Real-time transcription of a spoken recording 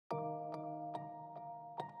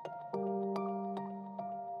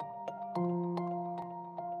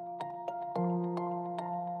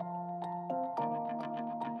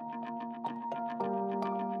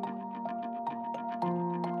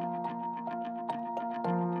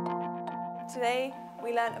Today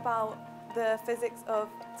we learnt about the physics of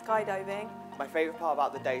skydiving. My favourite part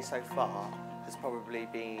about the day so far has probably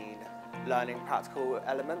been learning practical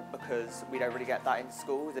element, because we don't really get that in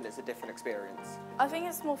schools and it's a different experience. I think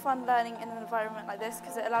it's more fun learning in an environment like this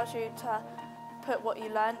because it allows you to put what you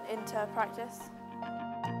learn into practice.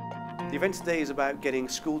 The event today is about getting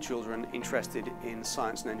school children interested in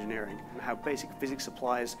science and engineering and how basic physics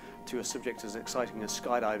applies to a subject as exciting as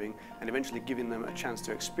skydiving, and eventually giving them a chance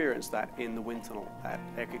to experience that in the wind tunnel at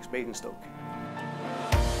Airkix Basingstoke.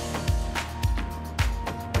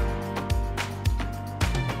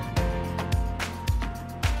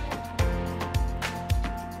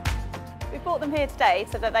 We brought them here today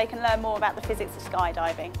so that they can learn more about the physics of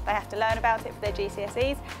skydiving. They have to learn about it for their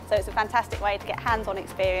GCSEs, so it's a fantastic way to get hands-on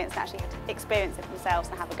experience and actually experience it themselves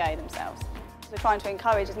and have a go themselves. We're trying to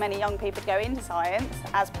encourage as many young people to go into science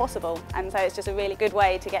as possible, and so it's just a really good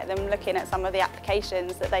way to get them looking at some of the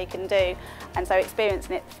applications that they can do, and so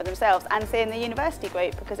experiencing it for themselves and seeing the university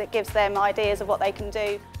group, because it gives them ideas of what they can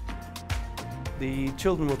do. The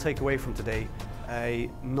children will take away from today a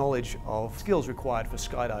knowledge of skills required for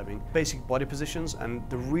skydiving, basic body positions and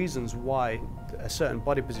the reasons why a certain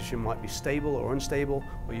body position might be stable or unstable,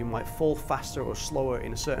 or you might fall faster or slower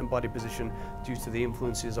in a certain body position due to the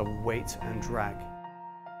influences of weight and drag.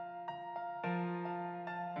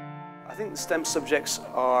 I think the STEM subjects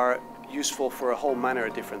are useful for a whole manner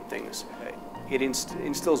of different things. It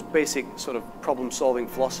instills basic sort of problem-solving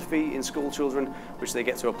philosophy in school children, which they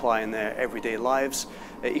get to apply in their everyday lives.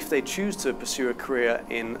 If they choose to pursue a career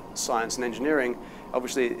in science and engineering,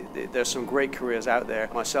 obviously there's some great careers out there.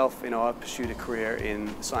 Myself, I've pursued a career in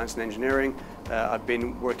science and engineering. I've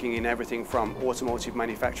been working in everything from automotive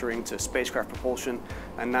manufacturing to spacecraft propulsion,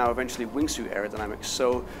 and now eventually wingsuit aerodynamics.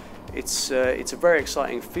 So it's a very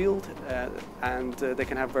exciting field, and they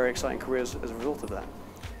can have very exciting careers as a result of that.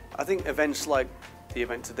 I think events like the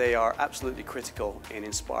event today are absolutely critical in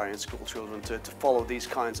inspiring school children to follow these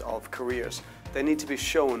kinds of careers. They need to be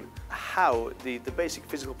shown how the basic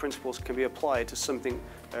physical principles can be applied to something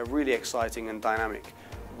really exciting and dynamic.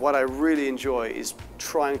 What I really enjoy is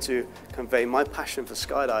trying to convey my passion for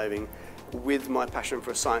skydiving with my passion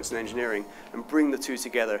for science and engineering and bring the two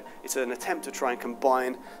together. It's an attempt to try and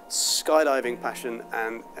combine skydiving passion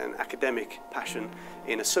and an academic passion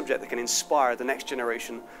in a subject that can inspire the next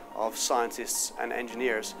generation of scientists and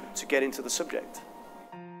engineers to get into the subject.